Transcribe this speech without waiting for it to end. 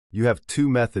You have two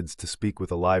methods to speak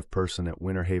with a live person at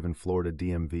Winter Haven, Florida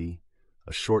DMV,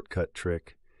 a shortcut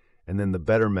trick, and then the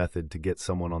better method to get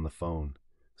someone on the phone.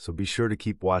 So be sure to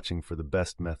keep watching for the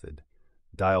best method.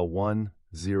 Dial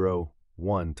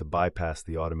 101 to bypass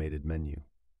the automated menu.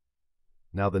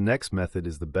 Now the next method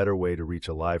is the better way to reach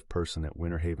a live person at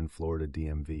Winter Haven, Florida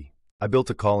DMV. I built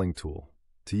a calling tool.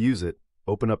 To use it,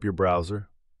 open up your browser,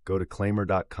 go to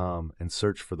Claimyr.com and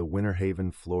search for the Winter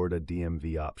Haven, Florida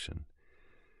DMV option.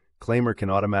 Claimyr can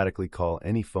automatically call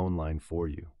any phone line for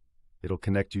you. It'll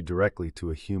connect you directly to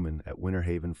a human at Winter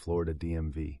Haven, Florida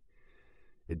DMV.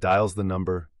 It dials the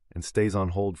number and stays on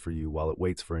hold for you while it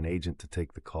waits for an agent to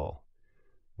take the call.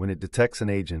 When it detects an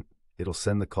agent, it'll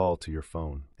send the call to your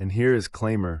phone. And here is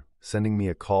Claimyr sending me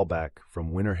a call back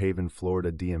from Winter Haven,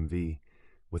 Florida DMV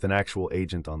with an actual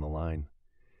agent on the line.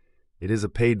 It is a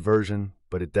paid version,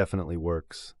 but it definitely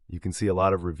works. You can see a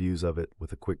lot of reviews of it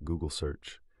with a quick Google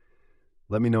search.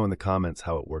 Let me know in the comments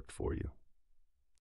how it worked for you.